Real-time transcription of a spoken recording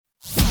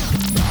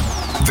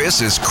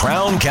This is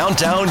Krown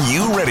Countdown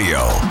U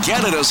Radio,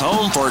 Canada's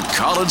home for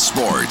college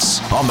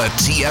sports on the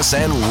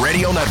TSN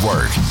Radio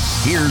Network.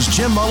 Here's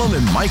Jim Mullen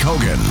and Mike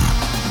Hogan.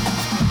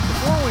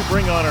 Before we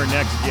bring on our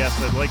next guest,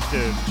 I'd like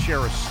to share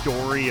a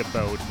story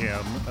about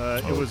him.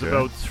 It was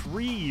about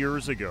 3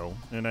 years ago,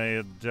 and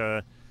I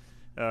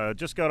had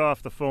just got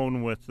off the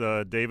phone with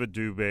David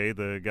Dobie,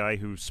 the guy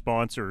who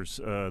sponsors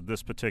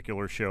this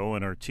particular show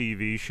and our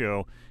TV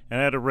show, and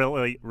I had to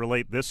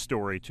relate this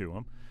story to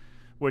him,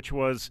 which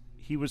was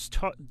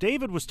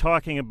David was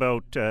talking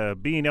about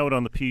being out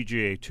on the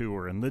PGA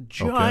Tour and the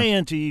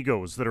giant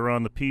egos that are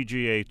on the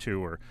PGA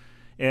Tour.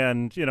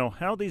 And, you know,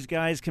 how these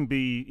guys can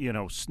be, you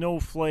know,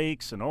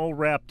 snowflakes and all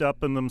wrapped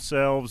up in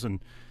themselves and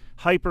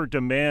hyper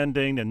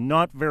demanding and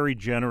not very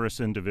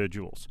generous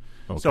individuals.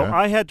 Okay. So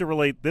I had to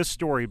relate this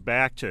story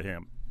back to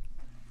him,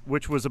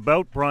 which was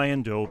about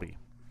Brian Dobie.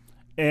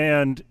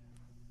 And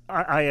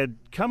I had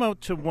come out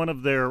to one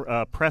of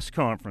their press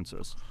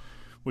conferences,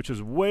 which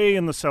is way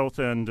in the south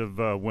end of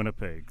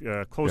Winnipeg,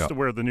 close to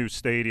where the new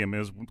stadium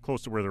is,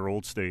 close to where their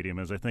old stadium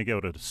is, I think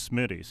out at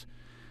Smitty's.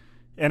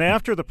 And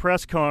after the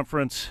press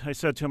conference, I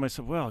said to him,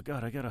 well,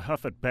 God, I got to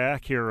huff it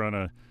back here on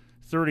a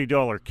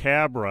 $30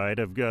 cab ride.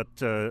 I've got,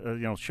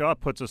 Shaw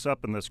puts us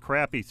up in this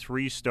crappy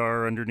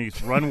 3-star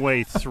underneath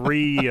runway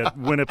 3 at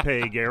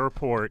Winnipeg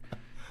Airport.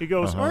 He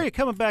goes, are you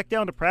coming back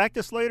down to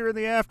practice later in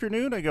the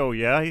afternoon? I go,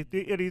 yeah.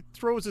 He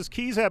throws his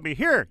keys at me.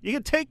 Here, you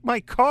can take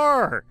my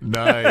car.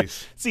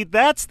 Nice. See,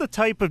 that's the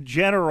type of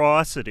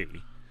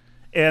generosity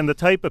and the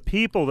type of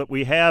people that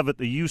we have at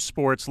the youth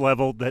sports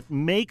level that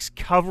makes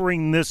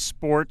covering this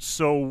sport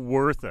so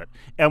worth it.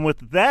 And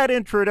with that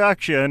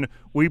introduction,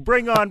 we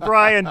bring on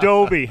Brian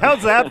Dobie.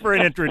 How's that for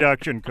an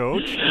introduction,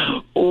 Coach?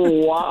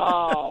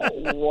 Wow.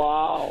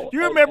 Do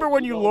you remember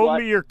when you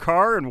loaned me your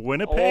car in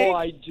Winnipeg? Oh,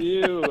 I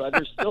do.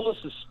 There's still a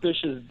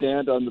suspicious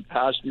dent on the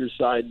passenger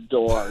side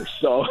door.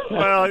 So.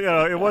 Well, you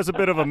know, it was a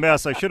bit of a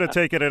mess. I should have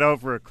taken it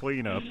out for a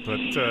cleanup, but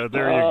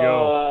there you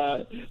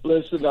go.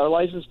 Listen, our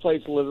license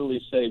plates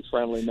literally say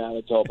Friendly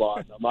Manitoba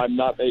on them. I'm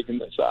not making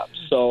this up.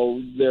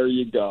 So there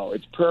you go.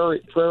 It's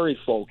prairie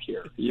folk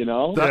here, you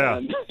know?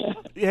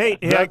 Hey,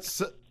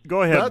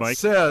 go ahead, Mike.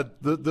 That said,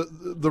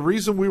 the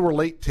reason we were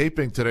late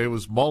taping today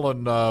was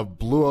Mullen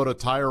blew out a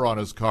tire on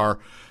his car.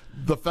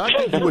 The fact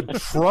that you would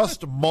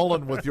trust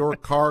Mullen with your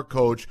car,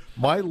 Coach,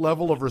 my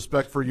level of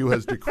respect for you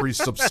has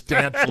decreased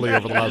substantially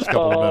over the last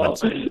couple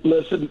of minutes.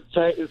 Listen,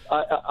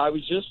 I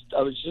was just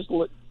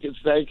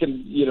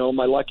thanking, you know,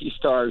 my lucky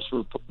stars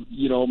for,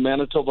 you know,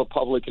 Manitoba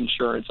Public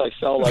Insurance. I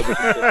sell like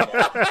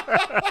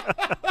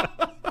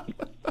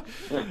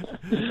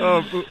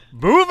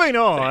moving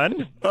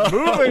on.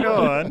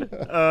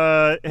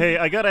 Hey,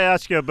 I got to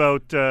ask you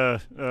about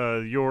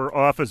your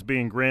office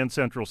being Grand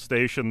Central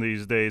Station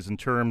these days in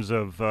terms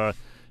of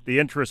the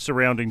interest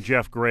surrounding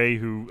Jeff Gray,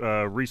 who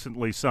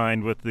recently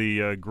signed with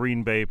the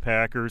Green Bay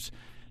Packers.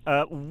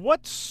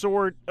 What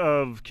sort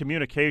of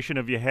communication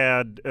have you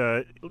had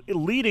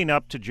leading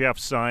up to Jeff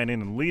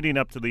signing and leading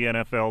up to the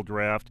NFL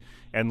draft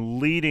and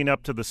leading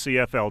up to the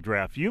CFL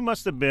draft? You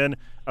must have been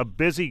a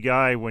busy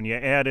guy when you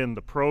add in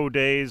the pro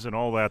days and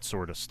all that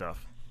sort of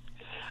stuff.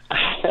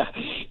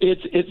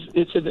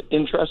 It's an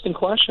interesting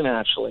question,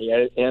 actually,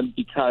 and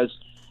because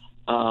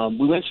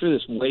we went through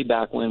this way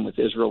back when with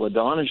Israel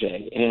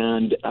Adonijah,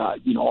 and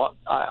you know,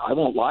 I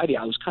won't lie to you,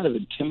 I was kind of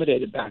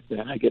intimidated back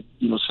then. I get,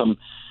 you know, some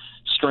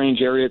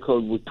strange area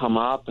code would come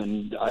up,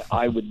 and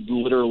I would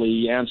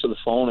literally answer the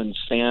phone and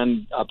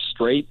stand up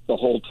straight the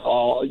whole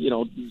time, you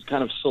know,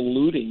 kind of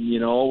saluting, you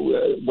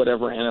know,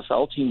 whatever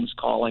NFL team was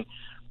calling.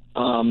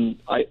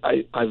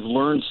 I've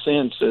learned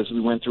since, as we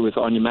went through with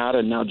Onyemata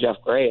and now Jeff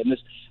Gray, and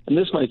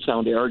this might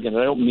sound arrogant,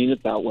 I don't mean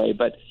it that way,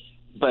 but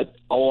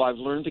I've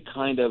learned to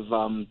kind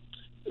of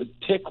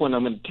pick when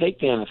I'm going to take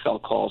the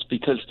NFL calls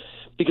because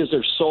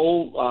they're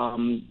so,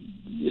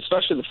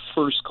 especially the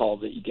first call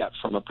that you get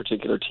from a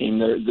particular team,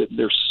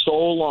 they're so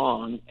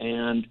long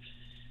and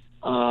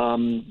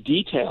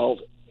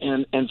detailed,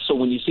 and so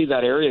when you see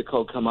that area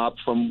code come up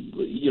from,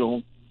 you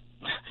know,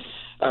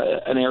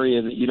 an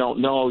area that you don't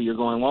know, you're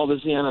going, well, this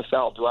is the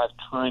NFL. Do I have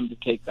time to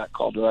take that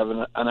call? Do I have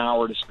an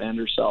hour to spend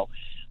or so?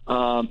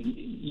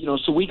 You know,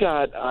 so we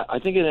got, I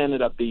think it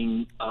ended up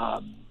being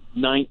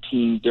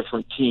 19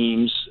 different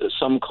teams,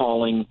 some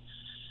calling,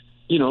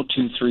 you know,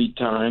 2-3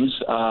 times.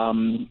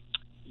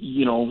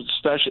 You know,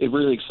 especially it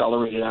really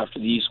accelerated after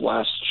the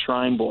East-West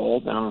Shrine Bowl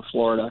down in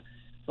Florida,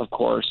 of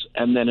course,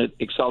 and then it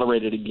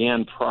accelerated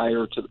again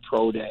prior to the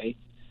pro day.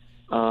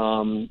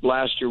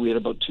 Last year we had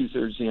about 2/3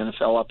 of the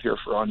NFL up here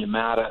for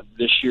Onyemata.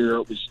 This year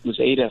it was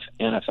 8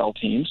 NFL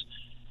teams.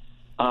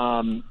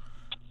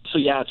 So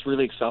yeah, it's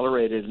really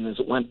accelerated, and as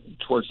it went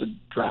towards the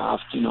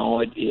draft, you know,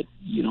 it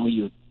you know,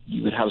 you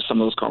would have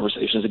some of those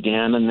conversations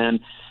again, and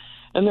then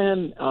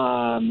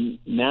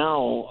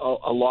now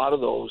a lot of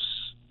those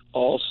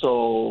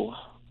also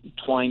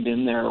twined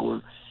in there were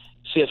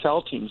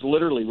CFL teams.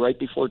 Literally right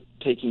before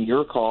taking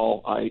your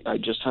call, I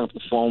just hung up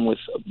the phone with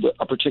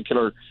a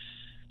particular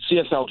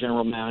CFL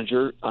general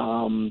manager,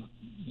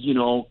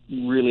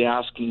 really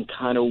asking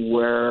kind of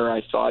where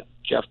I thought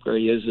Jeff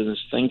Gray is in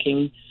his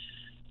thinking,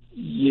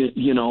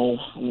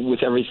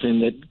 with everything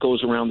that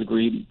goes around the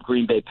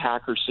Green Bay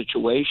Packers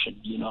situation,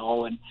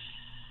 and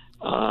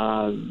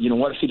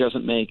what if he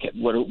doesn't make it?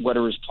 What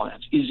are his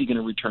plans? Is he going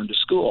to return to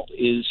school?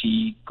 Is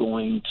he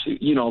going to,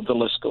 the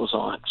list goes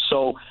on.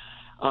 So,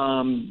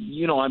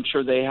 I'm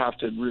sure they have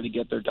to really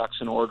get their ducks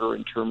in order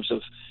in terms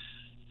of,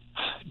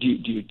 do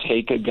you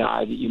take a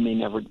guy that you may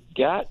never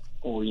get,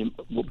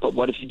 but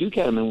what if you do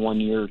get him in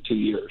 1 year or 2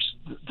 years?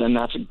 Then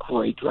that's a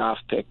great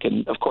draft pick.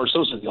 And of course,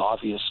 those are the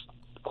obvious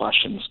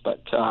questions.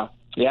 But so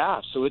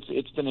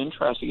it's been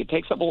interesting. It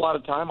takes up a lot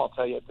of time, I'll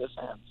tell you, at this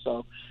end.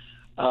 So,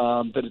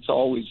 but it's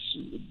always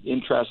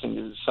interesting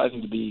and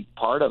exciting to be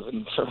part of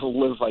and sort of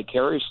live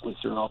vicariously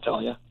through, I'll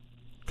tell you.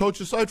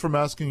 Coach, aside from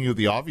asking you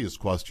the obvious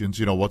questions,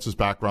 what's his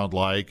background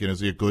like, and is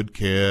he a good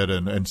kid,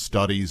 and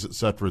studies, et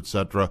cetera,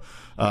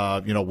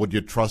 would you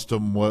trust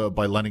him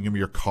by lending him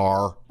your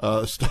car,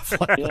 stuff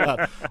like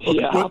that?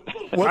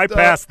 I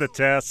passed the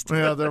test.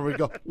 Yeah, there we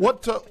go.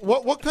 What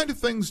kind of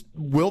things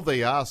will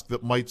they ask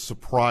that might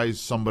surprise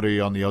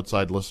somebody on the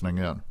outside listening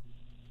in?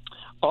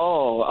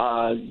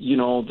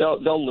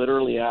 They'll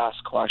literally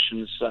ask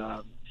questions.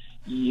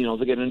 They'll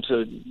get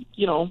into,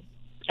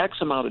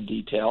 X amount of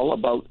detail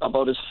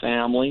about his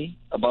family,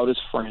 about his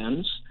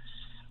friends.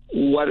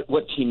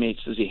 What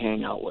teammates does he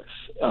hang out with?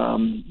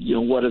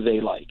 What are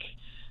they like?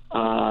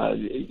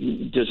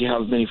 Does he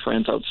have many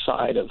friends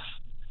outside of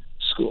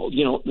school?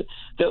 They want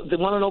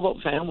to know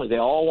about family. They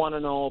all want to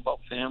know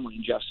about family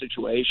in Jeff's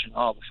situation.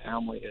 Oh, the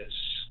family is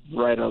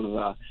right out of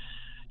a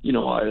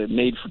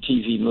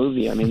made-for-TV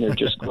movie. I mean, they're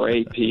just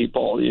great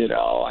people,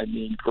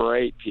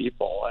 great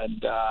people.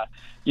 And,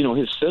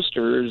 his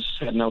sister is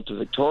heading out to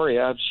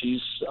Victoria.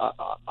 She's,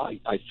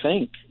 I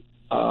think,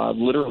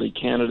 literally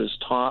Canada's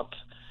top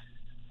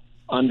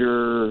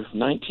under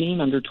 19,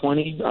 under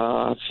 20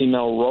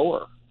 female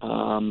rower.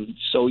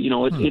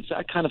 It's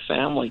that kind of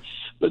family.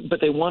 But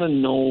they want to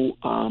know,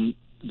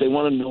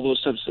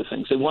 those types of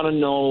things. They want to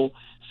know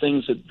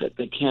things that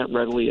they can't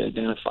readily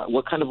identify.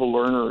 What kind of a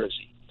learner is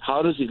he?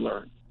 How does he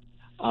learn?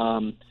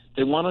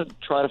 They want to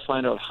try to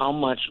find out how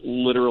much,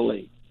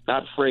 literally,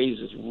 that phrase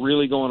is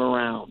really going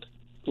around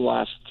the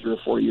last 3 or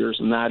 4 years,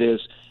 and that is,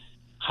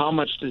 how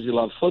much does he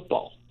love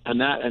football?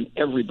 And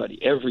every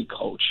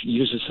coach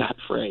uses that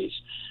phrase.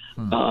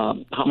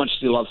 How much does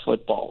he love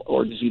football,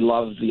 or does he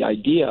love the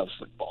idea of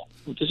football?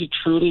 Does he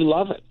truly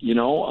love it?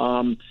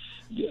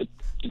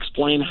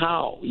 Explain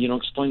how.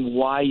 Explain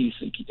why you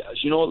think he does.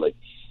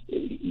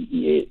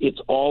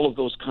 It's all of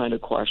those kind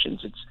of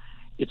questions.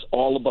 It's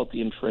all about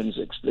the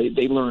intrinsics.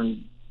 They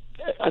learn,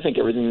 I think,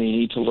 everything they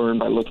need to learn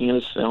by looking at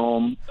his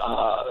film,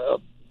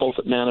 both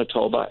at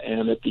Manitoba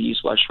and at the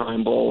East-West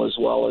Shrine Bowl, as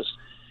well as,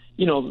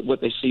 what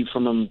they see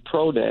from him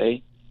pro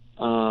day.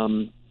 They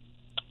want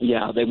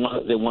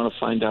to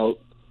find out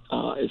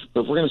if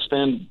we're going to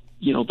spend,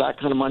 that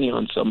kind of money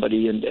on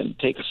somebody and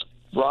take a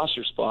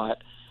roster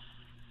spot,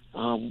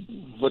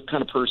 what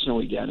kind of person are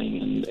we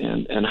getting,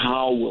 and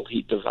how will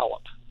he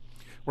develop?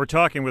 We're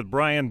talking with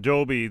Brian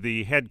Dobie,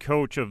 the head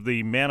coach of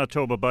the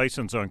Manitoba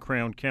Bisons on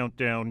Krown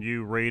Countdown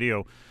U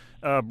Radio.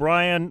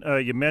 Brian,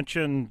 you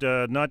mentioned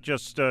not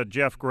just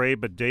Jeff Gray,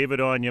 but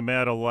David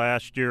Onyemata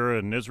last year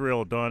and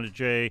Israel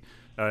Adonijah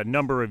a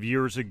number of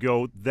years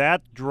ago.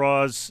 That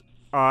draws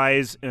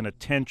eyes and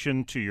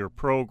attention to your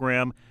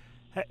program,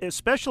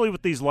 especially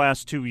with these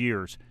last 2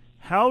 years.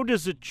 How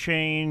does it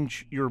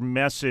change your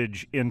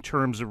message in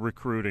terms of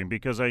recruiting?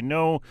 Because I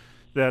know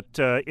that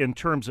in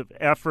terms of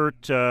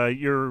effort,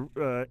 you're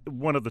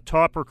one of the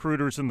top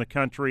recruiters in the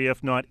country,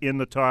 if not in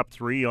the top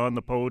 3 on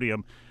the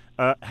podium.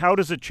 How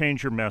does it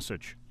change your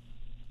message?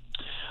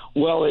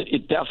 Well,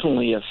 it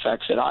definitely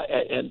affects it.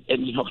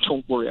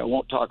 Don't worry, I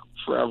won't talk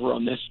forever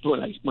on this.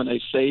 When I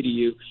say to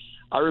you,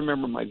 I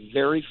remember my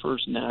very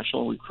first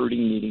national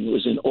recruiting meeting. It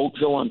was in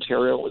Oakville,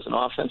 Ontario. It was an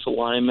offensive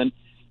lineman.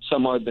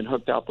 Somehow I'd been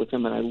hooked up with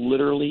him, and I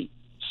literally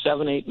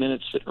 7-8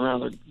 minutes sitting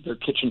around their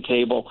kitchen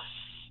table.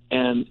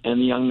 And the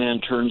young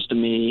man turns to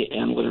me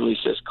and literally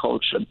says,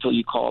 "Coach, until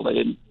you called, I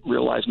didn't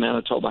realize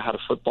Manitoba had a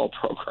football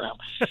program."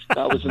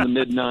 That was in the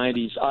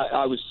mid-'90s.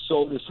 I was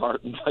so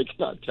disheartened, I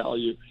cannot tell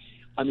you.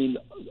 I mean,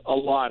 a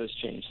lot has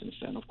changed since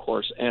then, of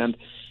course. But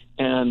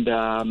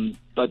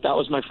that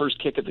was my first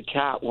kick at the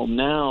cat. Well,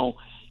 now,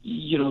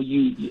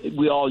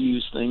 we all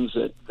use things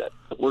that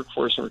work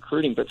for us in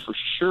recruiting, but for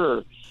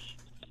sure,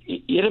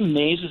 it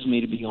amazes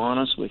me, to be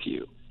honest with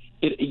you.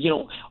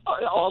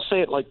 I'll say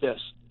it like this.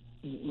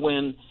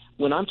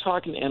 When I'm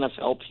talking to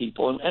NFL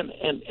people,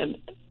 and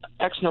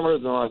X number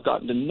of them I've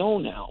gotten to know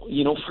now,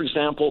 for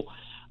example,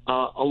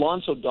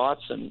 Alonzo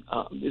Dotson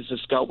is a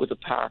scout with the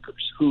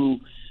Packers who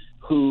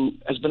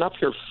has been up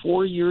here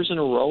 4 years in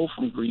a row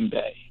from Green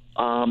Bay.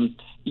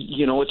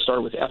 It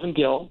started with Evan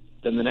Gill,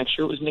 then the next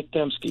year it was Nick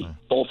Dembski,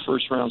 both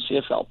first-round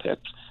CFL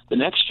picks. The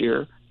next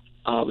year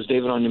it was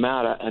David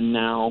Onyemata, and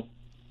now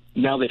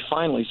they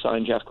finally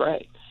signed Jeff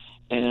Gray.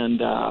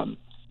 And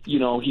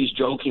he's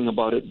joking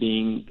about it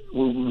being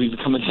we've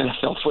become an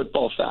NFL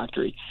football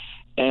factory,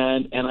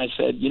 and I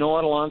said, you know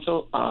what,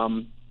 Alonso,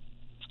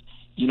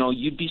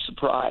 you'd be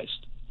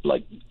surprised.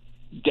 Like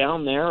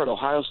down there at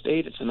Ohio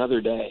State, it's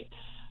another day.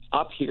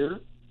 Up here,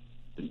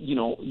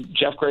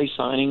 Jeff Gray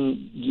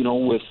signing,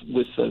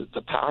 with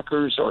the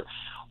Packers or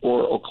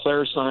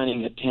Auclair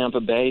signing at Tampa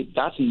Bay,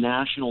 that's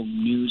national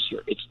news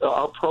here.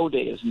 Our pro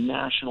day is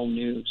national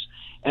news.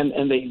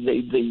 And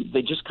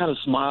they just kind of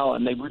smile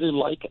and they really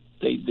like it.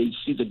 They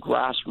see the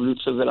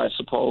grassroots of it, I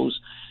suppose.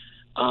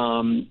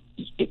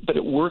 But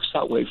it works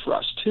that way for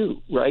us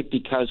too, right?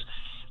 Because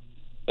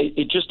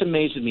it just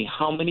amazes me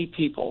how many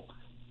people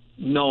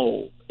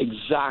know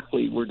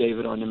exactly where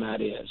David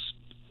Onyemata is.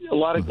 A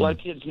lot of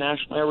kids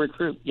nationally are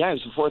recruit. Yeah,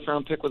 he's a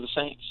 4th-round pick with the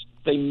Saints.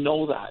 They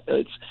know that.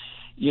 It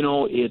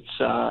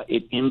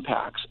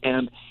impacts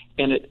and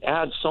it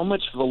adds so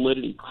much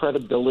validity,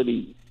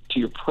 credibility to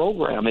your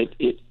program.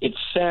 It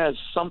says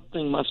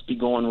something must be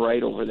going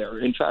right over there.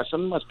 In fact,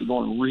 something must be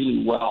going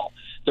really well.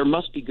 There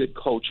must be good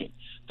coaching.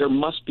 There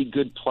must be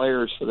good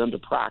players for them to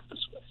practice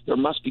with. There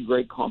must be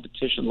great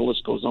competition. The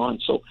list goes on.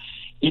 So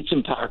it's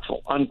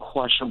impactful,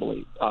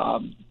 unquestionably.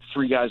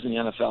 3 guys in the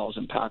NFL is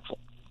impactful.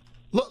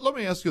 Let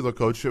me ask you, though,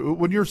 Coach,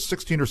 when you're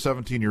 16 or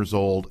 17 years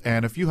old,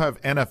 and if you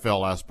have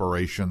NFL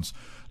aspirations,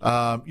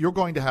 you're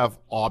going to have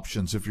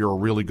options if you're a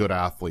really good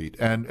athlete.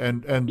 And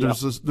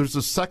there's this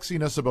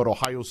sexiness about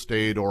Ohio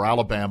State or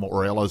Alabama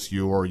or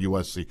LSU or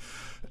USC.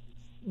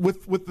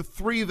 With the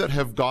 3 that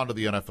have gone to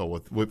the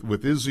NFL,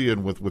 with Izzy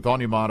and with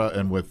Onyemata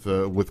and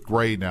with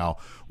Gray now,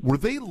 were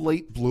they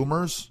late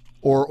bloomers?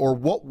 Or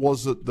what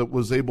was it that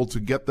was able to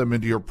get them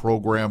into your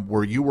program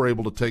where you were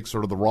able to take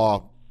sort of the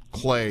raw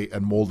clay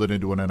and mold it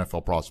into an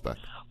NFL prospect?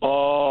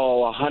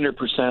 Oh,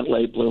 100%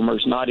 late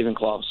bloomers, not even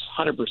close.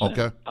 100%.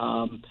 Okay.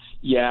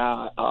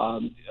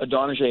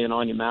 Adonijay and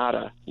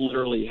Onyemata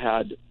literally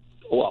had,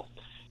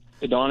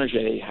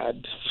 Adonijay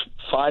had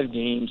 5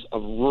 games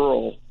of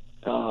rural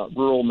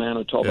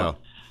Manitoba,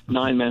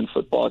 9-man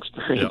football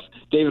experience. Yeah.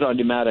 David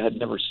Onyemata had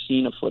never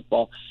seen a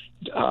football.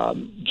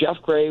 Jeff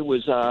Gray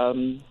was,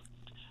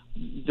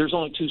 there's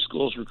only 2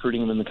 schools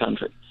recruiting him in the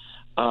country.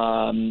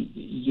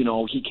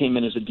 He came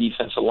in as a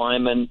defensive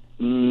lineman.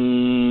 I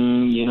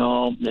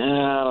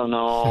don't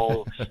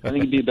know. I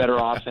think he'd be a better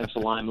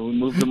offensive lineman. We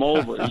moved him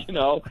over,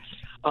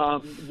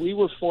 We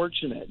were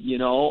fortunate,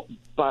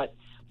 but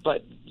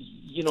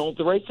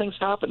the right things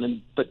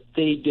happened, but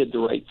they did the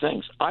right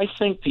things. I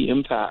think the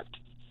impact,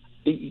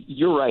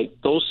 you're right,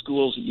 those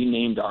schools that you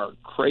named are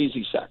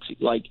crazy sexy.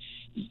 Like,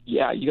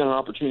 yeah, you got an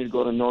opportunity to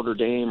go to Notre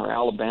Dame or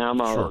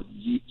Alabama or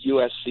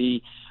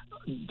USC.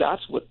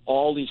 That's what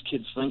all these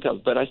kids think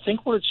of. But I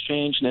think where it's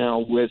changed now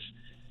with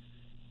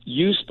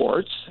U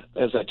Sports,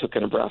 as I took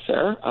in a breath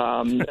there,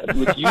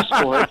 with U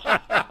Sports.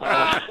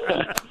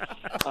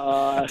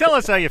 Tell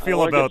us how you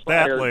feel about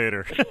that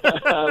later.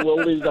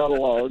 We'll leave that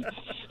alone.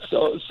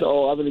 So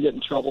I'm going to get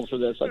in trouble for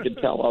this, I can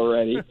tell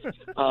already.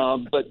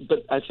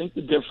 But I think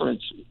the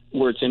difference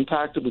where it's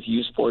impacted with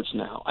U Sports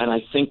now, and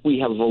I think we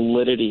have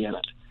validity in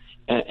it,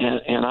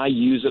 and I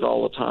use it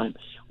all the time.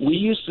 We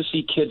used to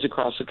see kids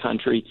across the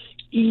country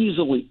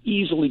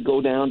easily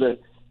go down to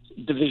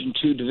Division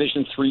II,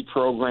 Division III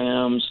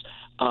programs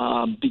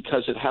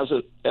because it has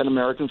an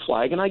American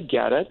flag, and I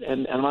get it.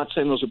 And I'm not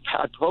saying those are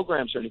bad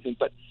programs or anything,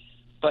 but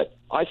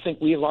I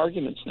think we have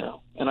arguments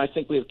now, and I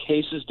think we have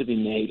cases to be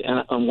made.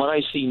 And what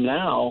I see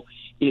now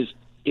is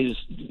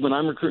when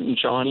I'm recruiting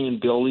Johnny and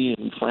Billy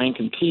and Frank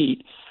and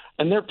Pete,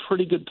 and they're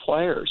pretty good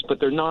players, but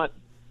they're not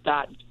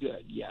that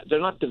good yet. They're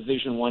not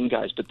Division I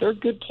guys, but they're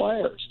good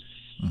players.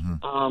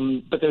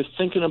 Mm-hmm. But they're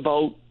thinking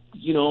about,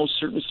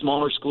 certain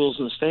smaller schools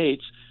in the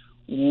States.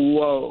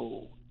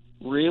 Whoa,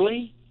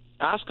 really?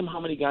 Ask them how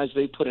many guys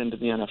they put into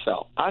the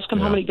NFL. Ask them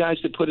how many guys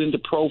they put into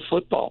pro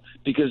football,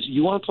 because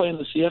you want to play in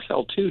the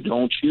CFL too,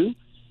 don't you?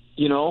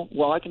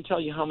 Well, I can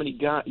tell you how many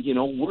guys,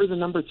 we're the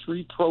number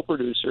 3 pro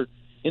producer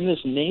in this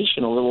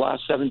nation over the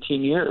last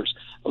 17 years.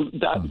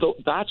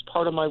 That's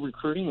part of my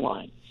recruiting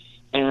line.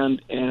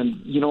 And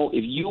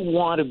if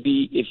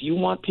you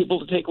want people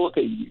to take a look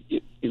at you,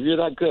 if you're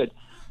that good,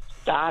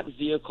 that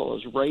vehicle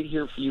is right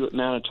here for you at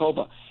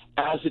Manitoba,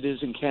 as it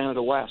is in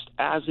Canada West,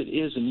 as it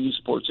is in U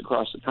Sports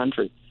across the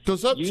country.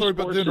 Does that, sorry,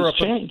 but to interrupt,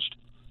 changed.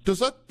 Does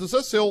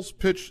that sales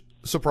pitch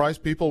surprise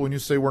people when you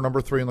say we're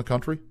number 3 in the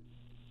country?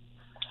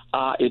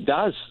 It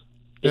does.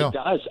 It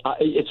does.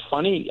 It's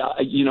funny,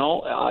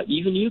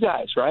 even you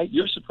guys, right?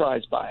 You're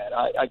surprised by it.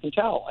 I can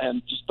tell,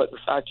 but the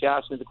fact you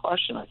asked me the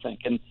question, I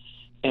think,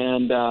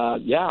 and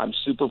I'm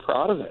super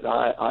proud of it.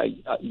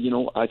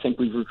 I think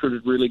we've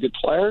recruited really good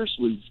players.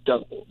 We've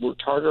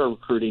worked harder at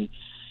recruiting,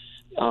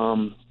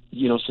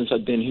 since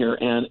I've been here,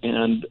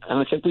 and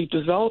I think we've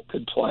developed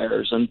good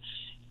players, and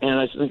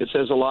I think it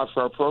says a lot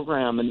for our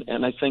program.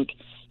 And I think,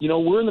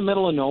 we're in the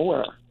middle of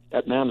nowhere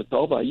at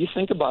Manitoba. You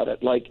think about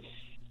it, like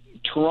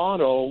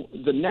Toronto,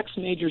 the next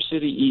major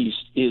city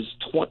east is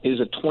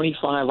a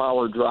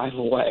 25-hour drive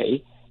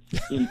away.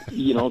 In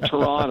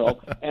Toronto,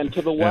 and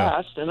to the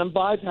west, and I'm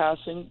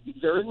bypassing,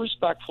 very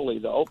respectfully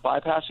though,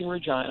 bypassing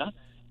Regina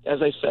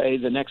as I say,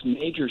 the next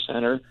major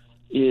center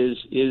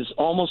is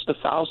almost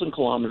 1,000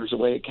 kilometers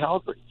away at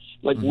Calgary.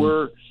 Like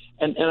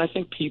and I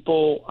think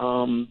people,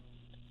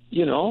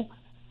 we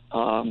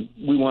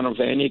won a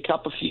Vanier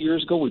Cup a few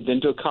years ago. We've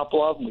been to a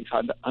couple of them. We've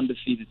had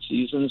undefeated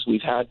seasons.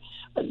 We've had,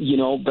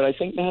 but I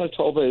think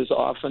Manitoba is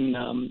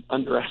often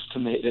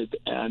underestimated.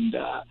 And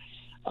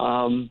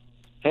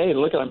hey,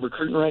 look, I'm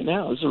recruiting right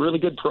now. This is a really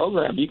good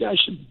program. You guys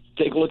should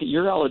take a look at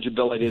your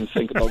eligibility and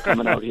think about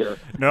coming out here.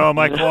 No,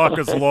 my clock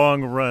is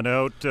long run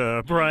out,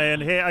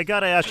 Brian. Hey, I got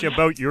to ask you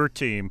about your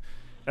team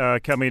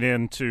coming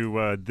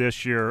into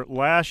this year.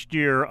 Last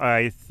year,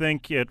 I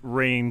think it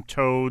rained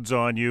toads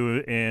on you,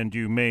 and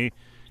you may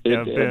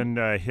have been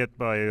hit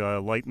by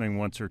lightning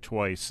once or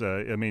twice.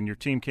 I mean, your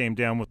team came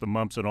down with the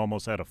mumps and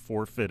almost had to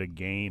forfeit a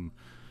game,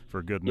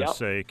 for goodness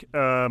sake.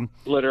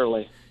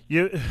 Literally.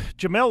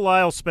 Jamel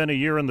Lyle spent a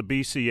year in the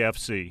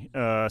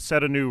BCFC,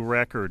 set a new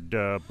record,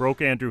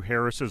 broke Andrew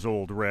Harris's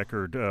old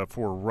record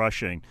for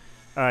rushing.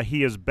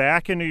 He is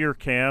back into your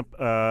camp.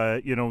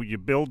 You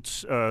build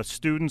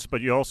students,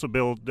 but you also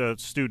build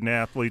student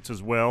athletes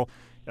as well.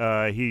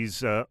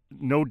 He's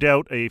no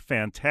doubt a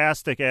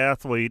fantastic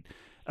athlete.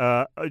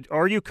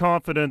 Are you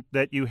confident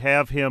that you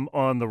have him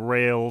on the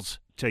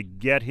rails to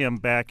get him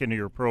back into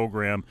your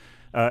program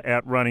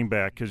at running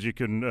back? Because you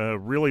can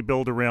really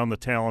build around the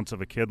talents of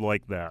a kid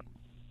like that.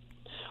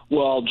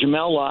 Well,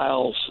 Jamel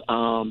Lyles,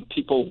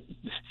 people,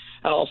 and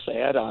I'll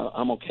say it,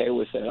 I'm okay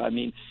with it. I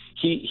mean,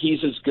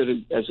 he's as good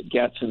as it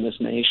gets in this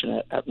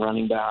nation at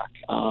running back.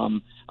 I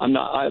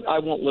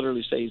won't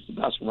literally say he's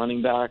the best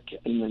running back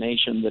in the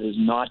nation that is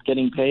not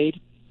getting paid.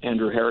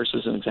 Andrew Harris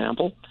is an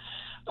example.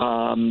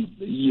 So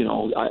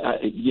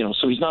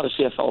he's not a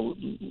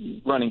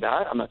CFL running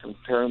back. I'm not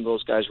comparing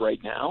those guys right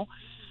now.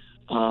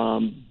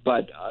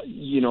 But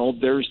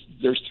there's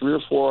 3 or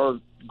 4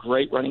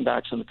 great running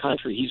backs in the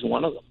country. He's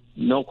one of them,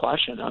 no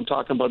question. I'm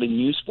talking about in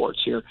youth sports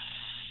here.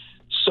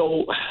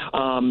 So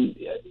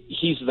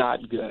he's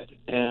that good,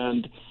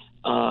 and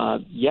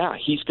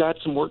he's got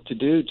some work to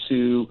do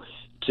to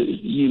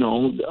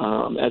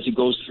as he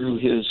goes through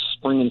his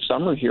spring and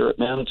summer here at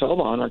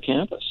Manitoba on our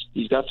campus.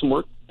 He's got some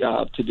work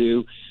to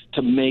do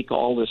to make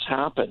all this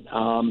happen.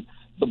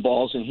 The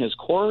ball's in his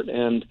court,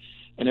 and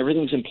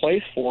everything's in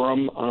place for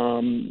him.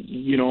 And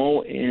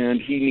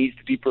he needs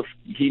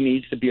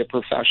to be a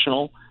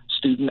professional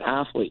student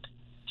athlete.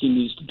 He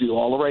needs to do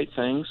all the right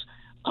things.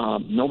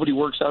 Nobody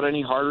works out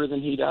any harder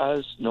than he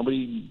does.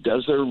 Nobody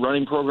does their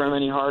running program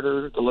any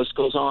harder. The list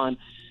goes on.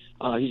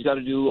 He's got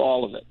to do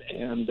all of it.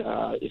 And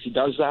if he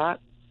does that,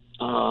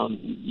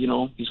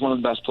 he's one of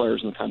the best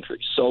players in the country.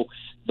 So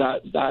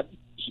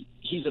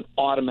he's an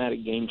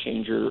automatic game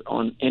changer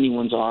on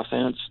anyone's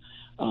offense.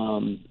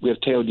 We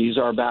have Teo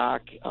Dizar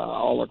back.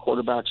 All our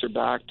quarterbacks are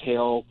back.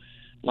 Teo,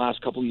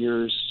 last couple of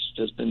years,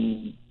 has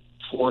been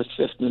 4th,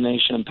 5th in the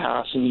nation in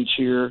passing each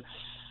year.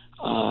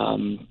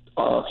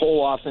 Our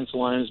whole offensive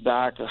line is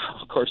back.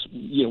 Of course,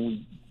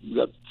 we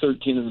got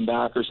 13 of them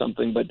back or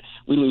something, but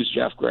we lose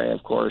Jeff Gray,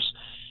 of course,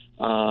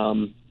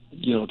 to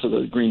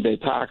the Green Bay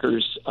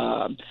Packers.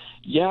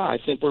 I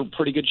think we're in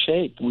pretty good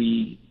shape.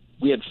 We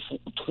had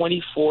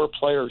 24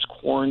 players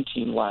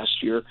quarantined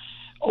last year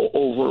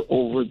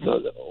over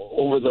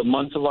the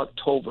month of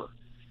October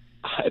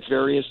at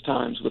various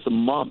times with the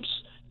mumps.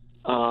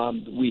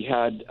 We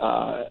had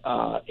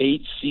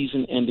 8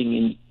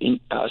 season-ending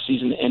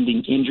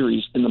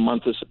injuries in the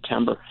month of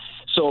September.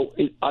 So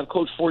I've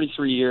coached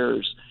 43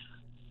 years,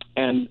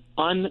 and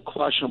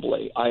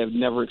unquestionably, I have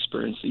never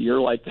experienced a year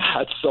like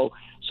that. So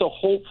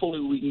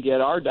hopefully we can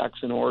get our ducks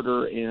in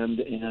order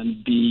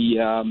and be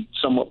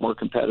somewhat more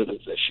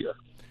competitive this year,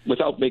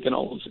 without making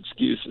all those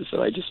excuses that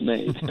I just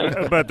made.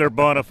 But they're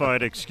bona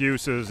fide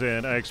excuses,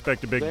 and I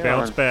expect a big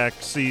bounce-back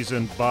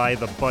season by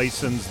the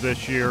Bisons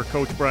this year.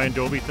 Coach Brian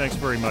Dobie, thanks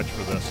very much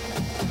for this.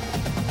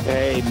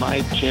 Hey,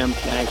 Mike, Jim,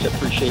 thanks. I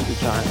appreciate your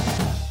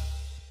time.